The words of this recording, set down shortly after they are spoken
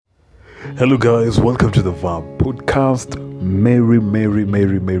Hello guys, welcome to the Vibe podcast. Merry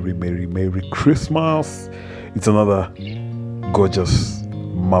Christmas. It's another gorgeous,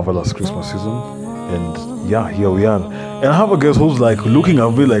 marvelous Christmas season. And yeah, here we are. And I have a guest who's like looking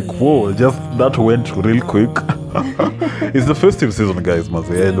at me like, whoa, just that went real quick. It's the festive season, guys,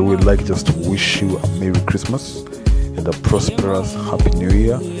 and we'd like just to wish you a Merry Christmas and a prosperous Happy New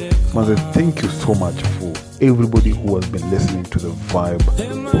Year. Maze, thank you so much for everybody who has been listening to the Vibe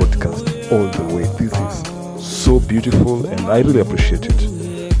podcast all the way. This is so beautiful and I really appreciate it.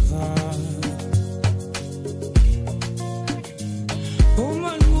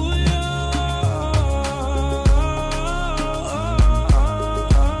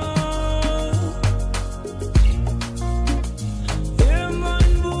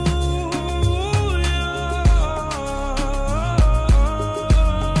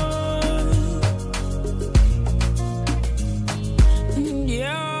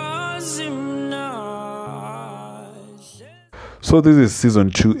 So this is season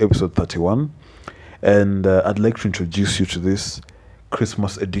 2, episode 31, and I'd like to introduce you to this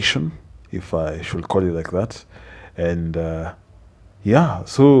Christmas edition, if I should call it like that. And right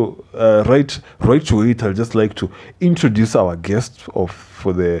to it, I'd just like to introduce our guest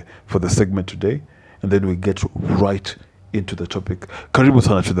for the segment today, and then we get right into the topic. Karibu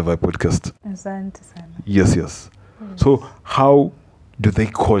sana to the Vibe podcast. Asante sana. Yes. So how do they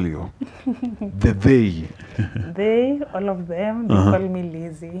call you? They, all of them, they call me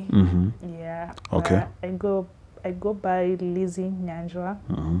Lizy. Mm-hmm. Yeah. Okay. I go by Lizy Nyanjwa.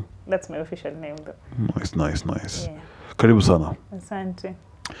 Mm-hmm. That's my official name, though. Nice. Yeah. Karibu sana. Asante.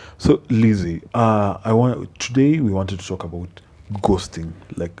 So Lizy, today we wanted to talk about ghosting,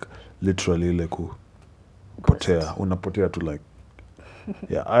 like literally, like potea, unapotea to like.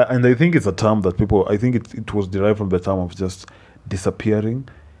 Yeah, and I think it's a term that people. I think it was derived from the term of just disappearing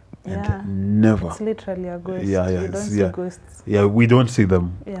and never. It's literally a ghost. Yeah, you don't see ghosts. Yeah, we don't see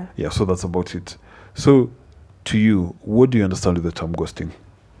them. Yeah. So that's about it. So, to you, what do you understand with the term ghosting?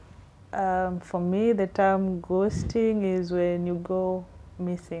 For me, the term ghosting is when you go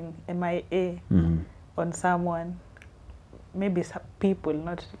missing, MIA, on someone. Maybe some people,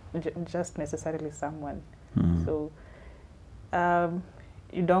 not just necessarily someone. So,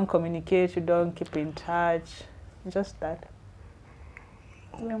 you don't communicate, you don't keep in touch, just that.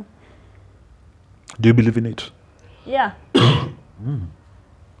 Yeah. Do you believe in it? Yeah.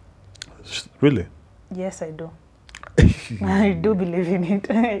 Really? Yes, I do. I do believe in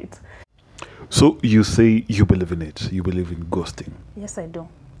it. So you say you believe in it. You believe in ghosting. Yes, I do.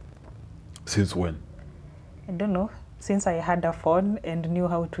 Since when? I don't know. Since I had a phone and knew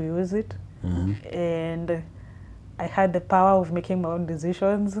how to use it. And I had the power of making my own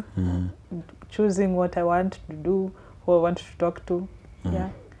decisions, choosing what I want to do, who I want to talk to.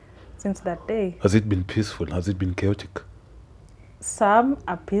 Yeah. Since that day. Has it been peaceful? Has it been chaotic? Some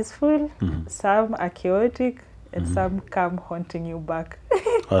are peaceful, some are chaotic, and some come haunting you back.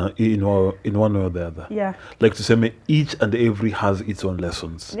 In one way or the other. Yeah. Like to say, each and every has its own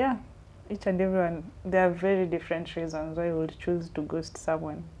lessons. Yeah. Each and everyone, there are very different reasons why you would choose to ghost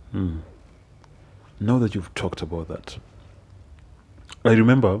someone. Now that you've talked about that, I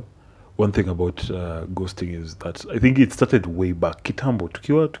remember one thing about ghosting is that I think it started way back. Kitambo,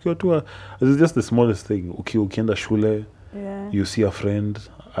 tukiwa it's just the smallest thing. Ukienda shule, you see a friend,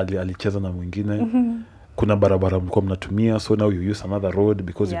 alicheza na mwingine, kuna barabara mlikuwa mnatumia, so now you use another road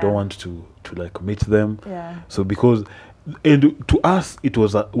because you don't want to like meet them. Yeah. So and to us, it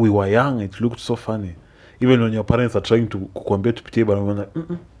was, we were young, it looked so funny. Even when your parents are trying to kukwambia tupitie barabara,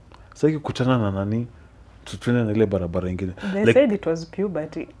 like, sasa kukutana na nani? Tutwende na ile barabara ingine. They said it was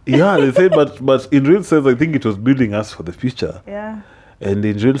puberty. Yeah, they said, but in real sense, I think it was building us for the future. Yeah. And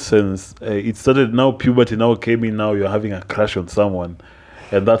in real sense, it started now, puberty now came in, now you're having a crush on someone,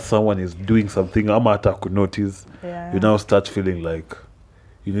 and that someone is doing something Amata could notice. Yeah. You now start feeling like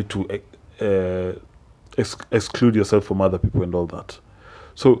you need to exclude yourself from other people and all that.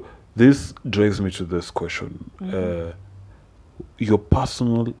 So this drives me to this question. Your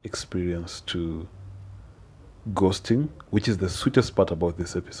personal experience to ghosting, which is the sweetest part about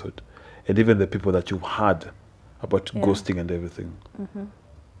this episode, and even the people that you've had about ghosting and everything.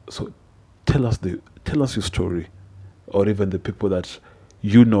 So tell us your story, or even the people that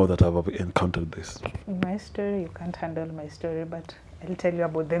you know that have encountered this. My story, you can't handle my story, but I'll tell you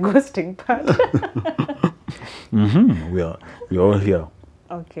about the ghosting part. We are all here.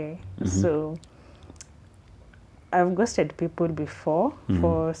 Okay. So I've ghosted people before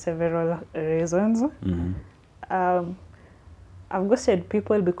for several reasons. I've ghosted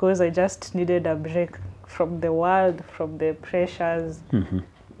people because I just needed a break from the world, from the pressures.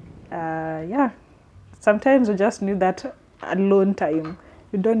 Yeah, sometimes you just need that alone time.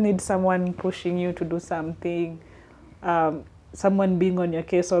 You don't need someone pushing you to do something, someone being on your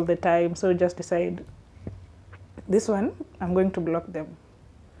case all the time. So just decide, this one, I'm going to block them.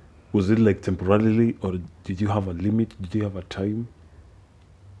 Was it like temporarily, or did you have a limit? Did you have a time?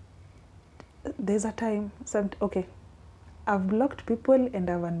 There's a time. Okay, I've blocked people and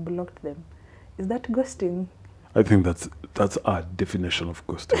I've unblocked them. Is that ghosting? I think that's our definition of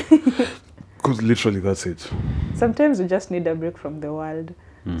ghosting. Because literally that's it. Sometimes you just need a break from the world.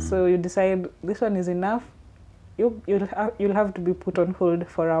 So you decide this one is enough. You'll have to be put on hold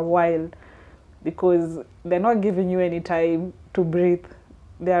for a while because they're not giving you any time to breathe.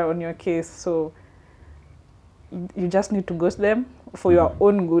 They are on your case. So you just need to ghost them for your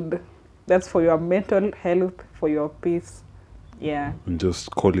own good. That's for your mental health, for your peace. Yeah. And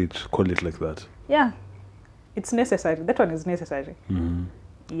just call it like that. Yeah. It's necessary. That one is necessary.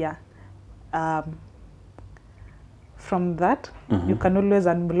 Yeah. From that, you can always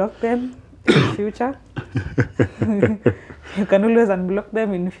unblock them in the future. You can always unblock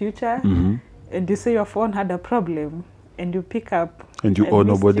them in the future. And you say your phone had a problem, and you pick up. And you owe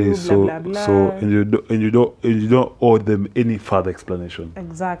nobody, and you don't owe them any further explanation.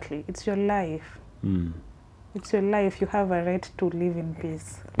 Exactly, it's your life. It's your life. You have a right to live in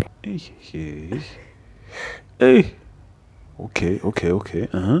peace. Hey. Okay.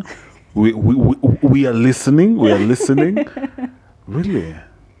 We are listening. We are listening. Really?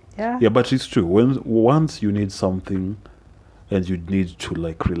 Yeah. Yeah, but it's true. Once you need something, and you need to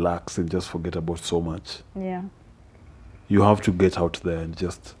like relax and just forget about so much. Yeah. You have to get out there and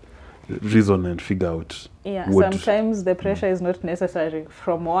just reason and figure out. Yeah. Sometimes the pressure is not necessary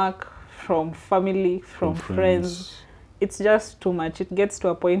from work, from family, from friends. It's just too much. It gets to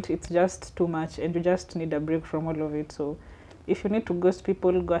a point. It's just too much, and you just need a break from all of it. So, if you need to ghost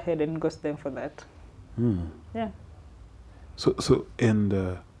people, go ahead and ghost them for that. Yeah. So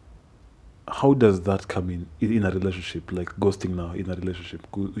and how does that come in a relationship? Like ghosting now in a relationship?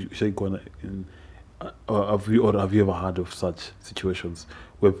 Have you ever heard of such situations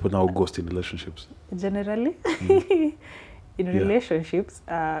where people now ghost in relationships? Generally, in relationships,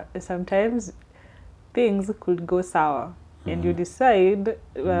 sometimes things could go sour, and you decide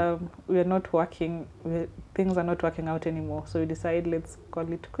we are not working. Things are not working out anymore. So you decide, let's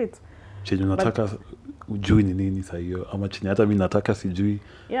call it quits. Chenye unataka ujui ni nini saa hiyo, ama chenye hata mimi nataka sijui,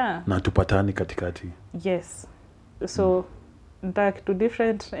 na tupatani katikati. Yes. So nataka kitu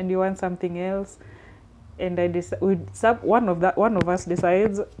different and you want something else, and one of us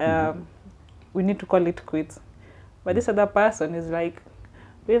decides we need to call it quits. But this other person is like,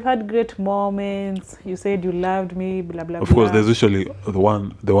 we've had great moments. You said you loved me, blah blah. Of course, there's usually the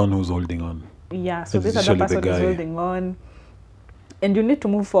one who's holding on. Yeah, so this other person is holding on, and you need to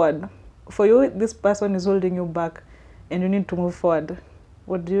move forward. For you, this person is holding you back, and you need to move forward.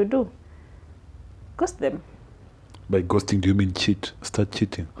 What do? Ghost them. By ghosting, do you mean cheat? Start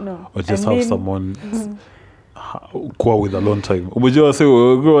cheating? No. Or just have someone kuwa with a long time? Umejua say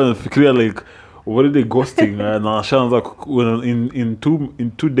go and fikria like already ghosting na ashaanza in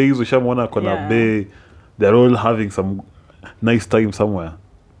 2 days ushamwona kona bay, they're all having some nice time somewhere.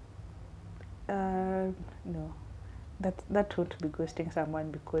 No. That won't be ghosting someone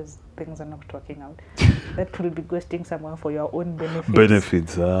because things are not working out. That will be ghosting someone for your own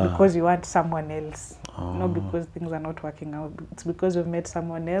benefits. Because you want someone else. Not because things are not working out. It's because you've met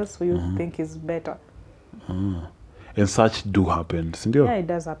someone else who you think is better. And such do happen, sindio? Yeah, it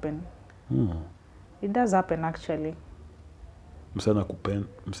does happen. It does happen actually.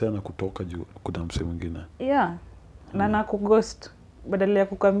 Msana kutoka juu kuna mse mwingine. Yeah. Na nakughost badala ya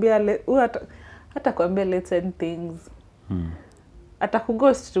kukwambia hata kuambia let's end things.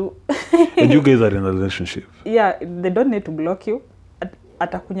 Atakughost tu. And you guys are in a relationship. Yeah, they don't need to block you.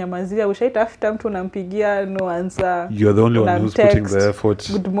 Atakunyamazia, ushaitafuta mtu unampigia no answer. You're the only one who's putting the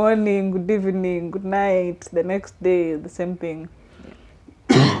effort. Good morning, good evening, good night, the next day, the same thing.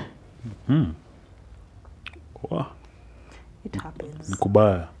 Wow. It happens.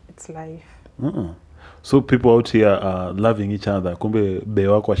 Nikubaya. It's life. So people out here are loving each other. Kumbe be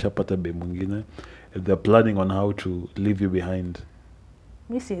wako washapata be mwingine. They're planning on how to leave you behind.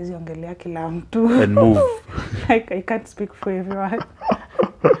 Mi siwezi ongelea kila mtu. And move. I can't speak for everyone.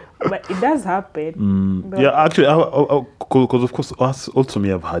 But it does happen. Yeah, actually, because of course, us also may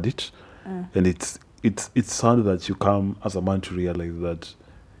have had it. And it's sad that you come as a man to realize that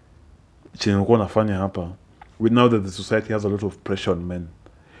chenye ulikuwa unafanya hapa, with now that the society has a lot of pressure on men,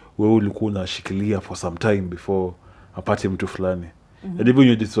 wewe ulikuwa unashikilia for some time before apate mtu fulani. And even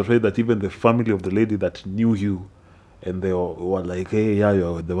you're disappointed that even the family of the lady that knew you and they were like, hey, yeah,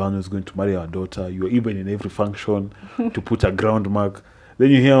 you're the one who's going to marry our daughter. You're even in every function to put a ground mark.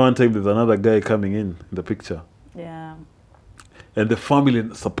 Then you hear one time there's another guy coming in the picture. Yeah. And the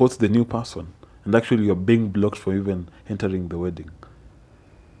family supports the new person. And actually you're being blocked from even entering the wedding.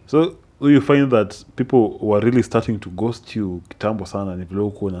 So you find that people were really starting to ghost you kitambo sana ni vile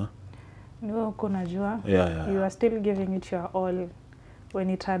uko na. Niwe uko najua. Yeah. You are still giving it your all when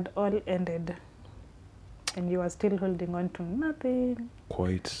it had all ended. And you are still holding on to nothing.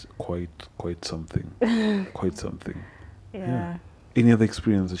 Quite something. Quite something. Yeah. Any other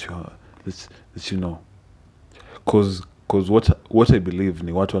experience that you have, that you know? Because what I believe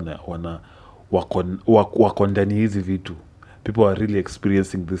ni watu wako ndani hizi vitu. People are really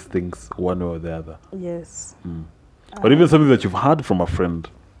experiencing these things one way or the other. Yes. Or even something that you've heard from a friend.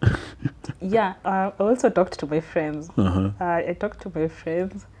 Yeah, I also talked to my friends. I talked to my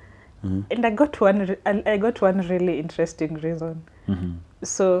friends, and I got one really interesting reason.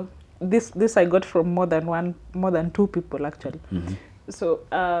 So this I got from more than two people actually. So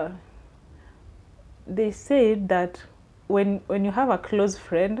they said that when you have a close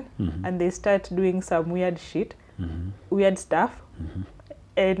friend and they start doing some weird shit, weird stuff,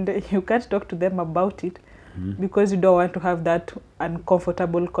 and you can't talk to them about it because you don't want to have that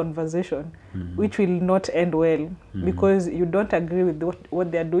uncomfortable conversation, which will not end well because you don't agree with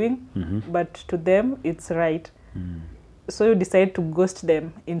what they're doing, but to them it's right. So you decide to ghost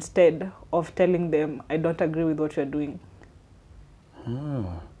them instead of telling them, I don't agree with what you're doing.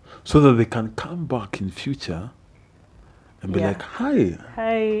 So that they can come back in future and be like, hi.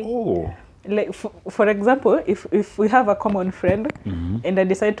 Oh. Like for example, if we have a common friend and I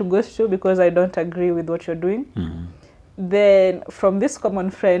decide to ghost you because I don't agree with what you're doing, then from this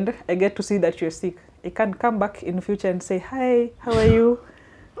common friend I get to see that you're sick. I can come back in the future and say, hi, how are you?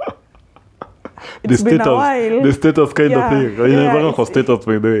 It's been a while. The status kind of thing. Yeah, for status,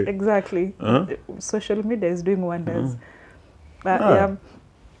 by the way. Exactly. Social media is doing wonders. Yeah.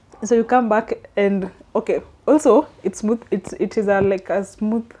 So you come back and okay. Also, it's smooth. It is like a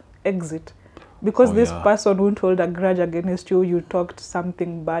smooth exit because this person won't hold a grudge against you. You talked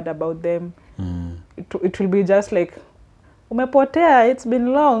something bad about them. It will be just like, umepotea. It's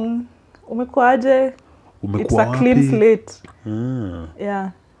been long. Umekuaje? It's a clean slate.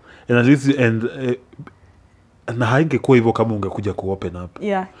 Yeah. And at least na haingekuwa hivyo kama ungekuja ku open up.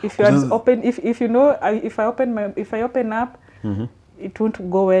 Yeah, if you are open, if you know, if I open up, it won't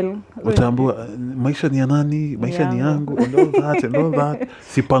go well. Utaambua maisha ni ya nani, maisha ni yangu, and all that,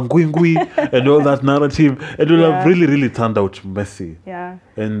 sipangwingwi, and all that narrative, it will have really turned out messy. Yeah.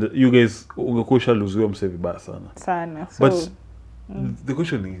 And you guys ungekuwa luziwa mse vibaya sana. So, but the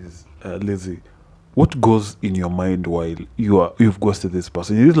question is, Lizy, what goes in your mind while you've ghosted this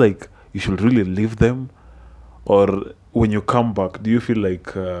person? Is it like you should really leave them, or when you come back, do you feel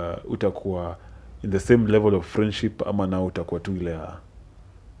like utakuwa in the same level of friendship, ama na utakuwa tu ile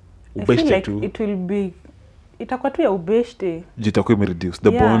ubeshte tu? It will be, itakuwa tu ya ubeshte. Itakuwa imereduce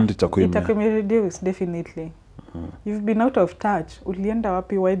the bond, itakuwa imereduce definitely. You've been out of touch. Ulienda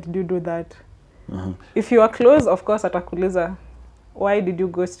wapi? Why did you do that? If you are close, of course atakuuliza, why did you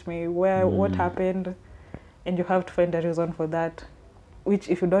ghost me? What happened? And you have to find a reason for that. Which,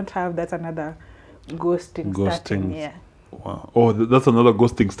 if you don't have, that's another ghosting. Starting. Yeah. Wow. Oh, that's another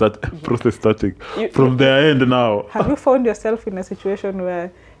ghosting process starting from their end now. Have you found yourself in a situation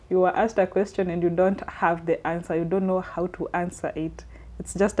where you were asked a question and you don't have the answer? You don't know how to answer it.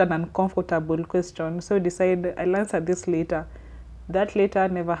 It's just an uncomfortable question. So you decide, I'll answer this later. That later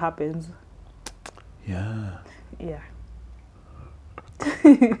never happens. Yeah. Yeah.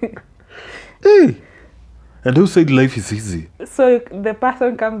 Hey, and who said life is easy? So the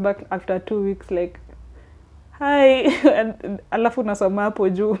person comes back after 2 weeks like, hi, and alafu nasoma hapo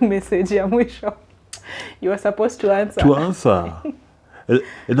juu message ya mwisho. You are supposed to answer.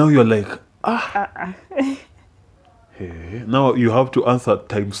 And now you're like, Hey, now you have to answer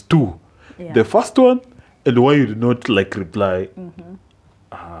 ×2. Yeah. The first one and why you did not like reply.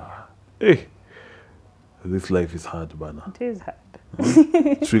 Hey. This life is hard, bana. It is hard.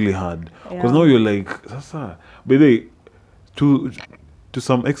 It's really hard. Because now you're like, sasa, by the way, to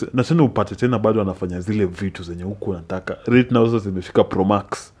some extent, na tena upate tena bado anafanya zile vitu zenye huko unataka. Right now, sasa zimefika Pro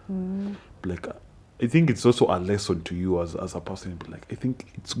Max. Like, I think it's also a lesson to you as a person. Like, I think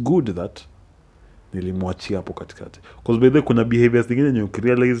it's good that nilimwachia hapo katikati. Because by the way, kuna behaviors zingine you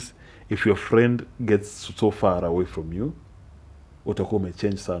realize if your friend gets so far away from you, utakuwa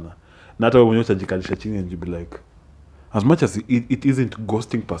umechange sana. Na hata wewe mwenyewe utajikalisha chini and you be like, as much as it isn't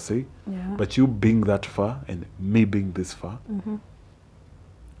ghosting per se, but you being that far and me being this far,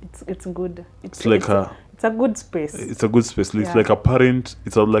 it's good. It's It's a good space. It's a good space. It's Yeah. like a parent.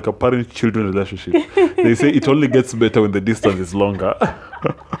 It's like a parent-children relationship. They say it only gets better when the distance is longer.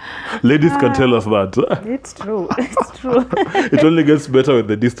 Ladies can tell us that. It's true. It's true. It only gets better when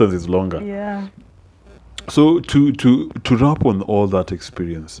the distance is longer. Yeah. So to wrap on all that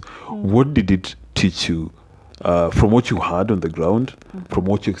experience, what did it teach you from what you had on the ground, from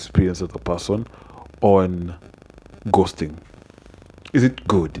what you experienced as a person, on ghosting? Is it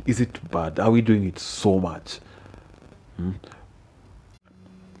good? Is it bad? Are we doing it so much?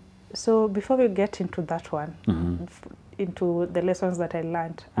 So before we get into that one, into the lessons that I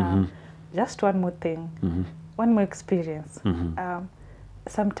learned, just one more thing, one more experience.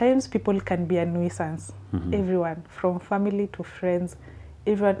 Sometimes people can be a nuisance. Everyone, from family to friends,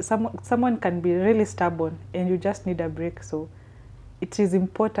 everyone. Someone can be really stubborn, and you just need a break. So it is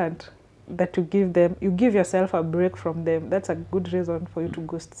important that you give yourself a break from them. That's a good reason for you to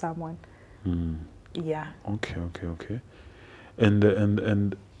ghost someone. Yeah. Okay.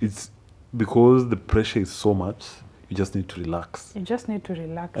 And it's because the pressure is so much, you just need to relax. You just need to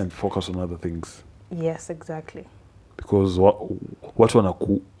relax. And focus on other things. Yes, exactly. Because what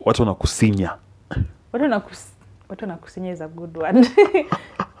wanakusinya. What wanakusinya is a good one.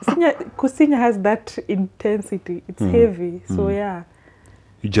 Kusinya has that intensity. It's heavy. So yeah.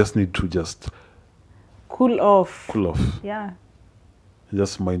 You just need to just cool off. Yeah.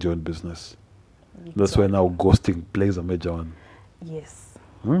 Just mind your own business. That's why now ghosting plays a major one. Yes.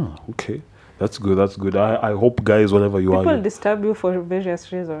 Okay. That's good. I hope, guys, whatever you are. People disturb you for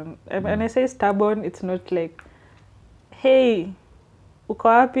various reasons. When I say stubborn, it's not like, hey, uko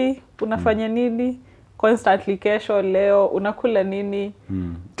wapi? Unafanya nini? Constantly, kesho, leo, unakula nini?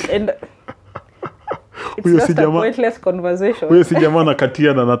 And it's just a pointless conversation. Huyo si jamaa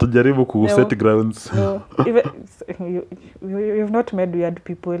nakatia na natajaribu set grounds. No. Even, you've not met weird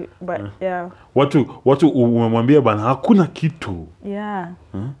people, but yeah. Watu umemwambia bana hakuna kitu. Yeah.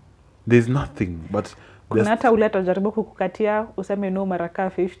 There's nothing, but kuna hata ule atajaribu kukukatia useme no maraka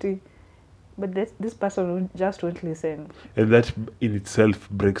 50, but this person just won't listen. And that in itself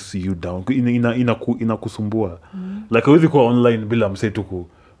breaks you down. Inakusumbua. Like hawezi kuwa online bila mse tu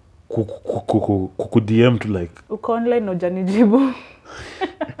DM to like uko online hujanijibu.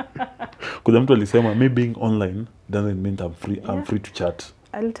 Kuna mtu alisema me being online doesn't mean I'm free to chat.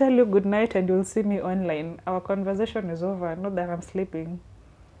 I'll tell you good night and you'll see me online. Our conversation is over, not that I'm sleeping.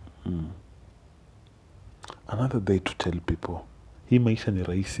 Another day to tell people, hii maisha ni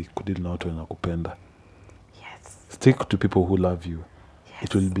rahisi kudili na watu wanakupenda. Yes. Stick to people who love you. Yes.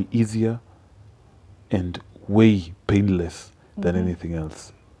 It will be easier and way painless than anything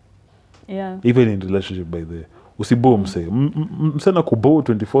else. Yeah. Even in relationship, by the way. Usibo mse. Mse na kubo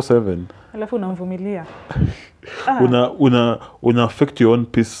 24/7. Alafu unamvumilia. Una affect your own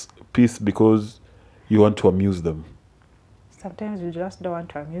peace because you want to amuse them. Sometimes you just don't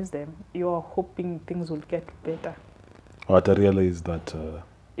want to amuse them. You're hoping things will get better. What I realize that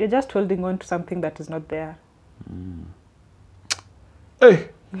you're just holding on to something that is not there. Hey.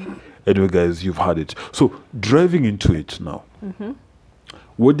 Anyway, guys, you've had it. So, driving into it now,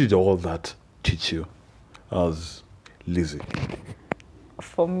 what did all that teach you as Lizy?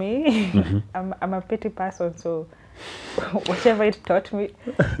 For me, I'm a petty person, so whatever it taught me,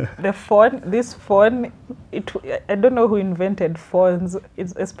 this phone, I don't know who invented phones,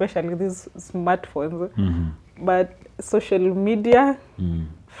 especially these smartphones, but social media,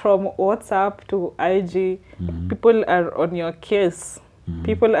 from WhatsApp to IG, people are on your case.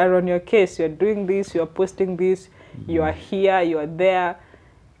 People are on your case. You're doing this, you're posting this, you are here, you are there.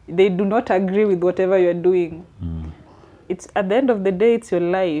 They do not agree with whatever you're doing. It's at the end of the day, it's your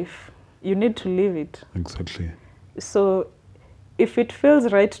life. You need to live it. Exactly. So if it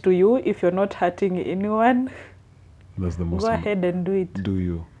feels right to you, if you're not hurting anyone, that's the most go ahead and do it. Do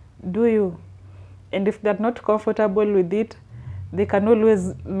you. And if they're not comfortable with it, they can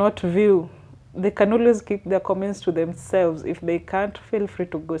always not view. They can always keep their comments to themselves. If they can't, feel free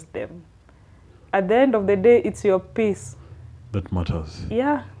to ghost them. At the end of the day, it's your peace that matters.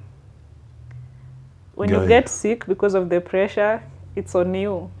 Yeah. When you get sick because of the pressure, it's on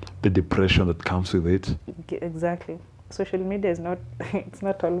you. The depression that comes with it. Exactly. Social media is not, it's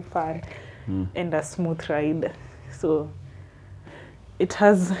not all fun and a smooth ride. So it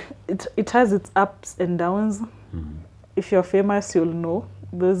has its ups and downs. If you're famous, you'll know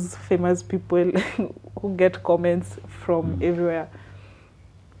those famous people who get comments from everywhere.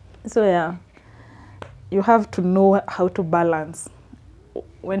 So yeah, you have to know how to balance,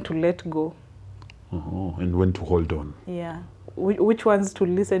 when to let go. And when to hold on. Yeah. Which ones to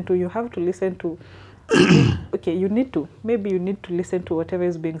listen to? You have to listen to. Okay, maybe you need to listen to whatever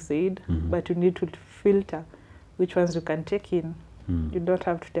is being said, but you need to filter which ones you can take in. You don't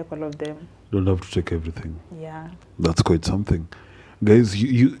have to take all of them. Don't have to take everything. Yeah. That's quite something. Guys,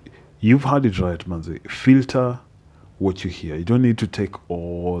 you've had it right, Manzi. Filter what you hear. You don't need to take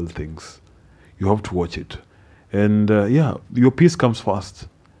all things. You have to watch it. And yeah, your peace comes first.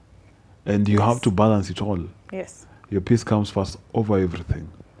 And you have to balance it all. Yes. Your peace comes first over everything.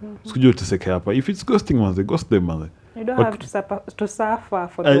 If it's ghosting, Manzi, ghost them, Manzi. You don't have to suffer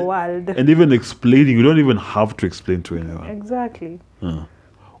for the world. And even explaining, you don't even have to explain to anyone. Exactly.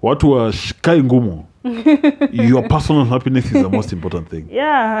 Watu wa shikai ngumu. Your personal happiness is the most important thing.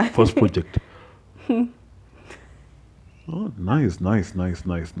 Yeah. First project. Oh, nice.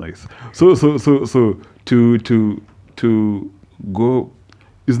 So to go,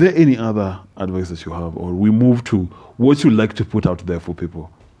 is there any other advice that you have, or we move to what you like to put out there for people?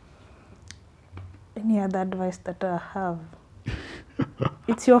 Any other advice that I have?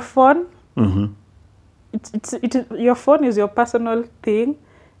 It's your phone. Your phone is your personal thing.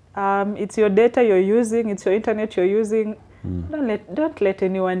 It's your data you're using. It's your internet you're using. Don't let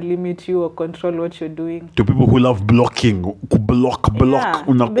anyone limit you or control what you're doing. To people who love blocking, block. Yeah,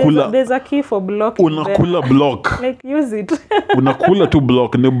 Unakula. There's a key for blocking. Unakula block. Like, use it. Unakula to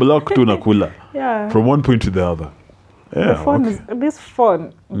block, ne block to unakula. Yeah. From one point to the other. Yeah. This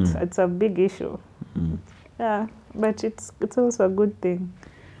phone, it's a big issue. Yeah, but it's also a good thing.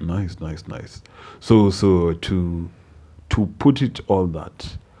 Nice. So to put it all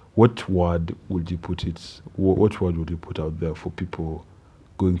that, what word would you put it? What word would you put out there for people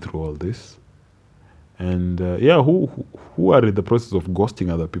going through all this? And who are in the process of ghosting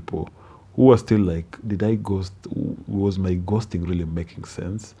other people? Who are still like, did I ghost? Was my ghosting really making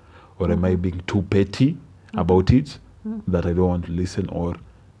sense, or am I being too petty about it that I don't want to listen, or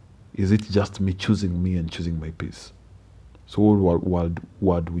is it just me choosing me and choosing my peace? So what word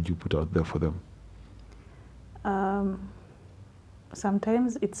would you put out there for them?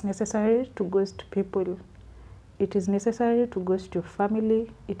 Sometimes it's necessary to ghost people. It is necessary to ghost your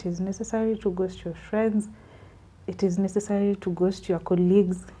family. It is necessary to ghost your friends. It is necessary to ghost your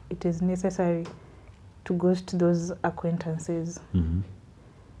colleagues. It is necessary to ghost those acquaintances.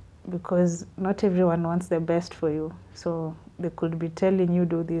 Because not everyone wants the best for you. So they could be telling you,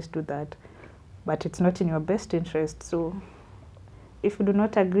 do this, do that. But it's not in your best interest. So if you do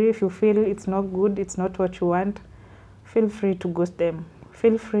not agree, if you feel it's not good, it's not what you want, feel free to ghost them.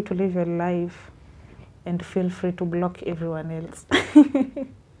 Feel free to live your life. And feel free to block everyone else.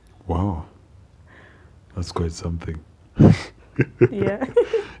 Wow. That's quite something. Yeah.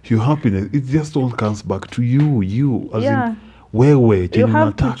 Your happiness, it just all comes back to you. As yeah. In, where you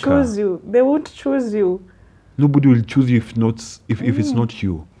have to choose you. They won't choose you. Nobody will choose you if it's not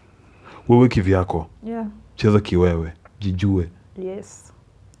you. Wewe kivyako. Yeah. Cheza kiwewe. Jijue. Yes.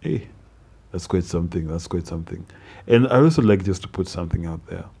 Hey, that's quite something. And I also like just to put something out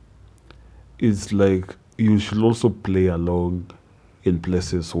there. It's like you should also play along in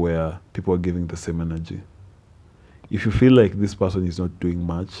places where people are giving the same energy. If you feel like this person is not doing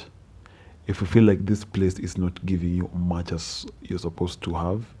much, if you feel like this place is not giving you much as you're supposed to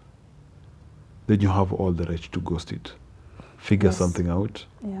have, then you have all the right to ghost it. Figure something out.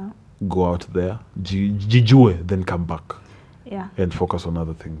 Yeah. Go out there. Jijue, then come back. Yeah. And focus on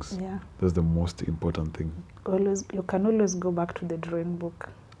other things. Yeah. That's the most important thing. You can always go back to the drawing book.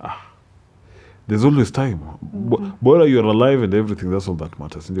 There's always time. Bora you're alive and everything, that's all that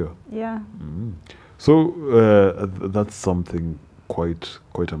matters, isn't it? Yeah. So that's something quite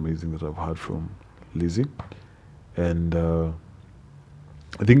amazing that I've heard from Lizy. And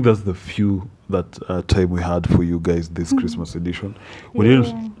I think that's the few time we had for you guys this Christmas edition. We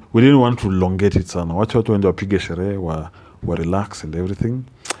didn't want to elongate it sana. Wacha watu waende wapige sherehe wa relax and everything.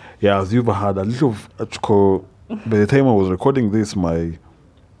 Yeah, as you've had a little by the time I was recording this, my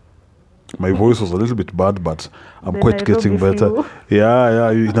voice was a little bit bad, but I'm quite getting better.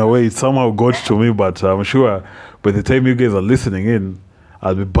 Yeah, in a way it somehow got to me, but I'm sure by the time you guys are listening in,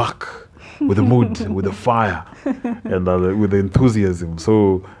 I'll be back with the mood, with the fire, and with the enthusiasm.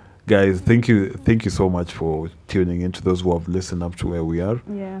 So guys, thank you so much for tuning in. To those who have listened up to where we are,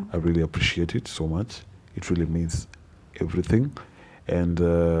 I really appreciate it so much. It really means everything. And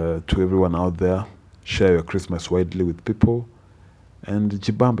to everyone out there, share your Christmas widely with people. And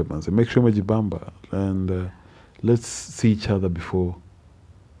jibambe, man. So make sure we jibamba. And let's see each other before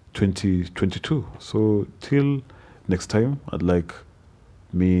 2022. So till next time, I'd like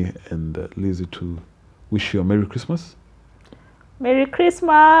me and Lizy to wish you a Merry Christmas. Merry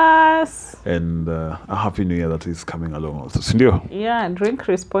Christmas. And a happy new year that is coming along also. Sindio? Yeah, drink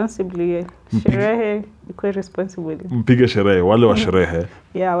responsibly. Sherehe, ikuwe responsibly. Mpige sherehe, wale wa sherehe.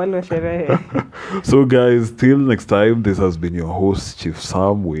 Yeah, wale wa sherehe. So guys, till next time, this has been your host, Chief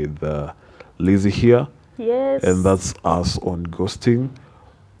Sam, with Lizy here. Yes. And that's us on ghosting.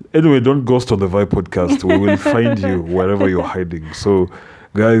 Anyway, don't ghost on the Vibe podcast. We will find you wherever you're hiding. So,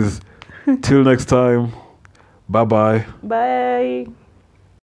 guys, till next time, bye-bye. Bye.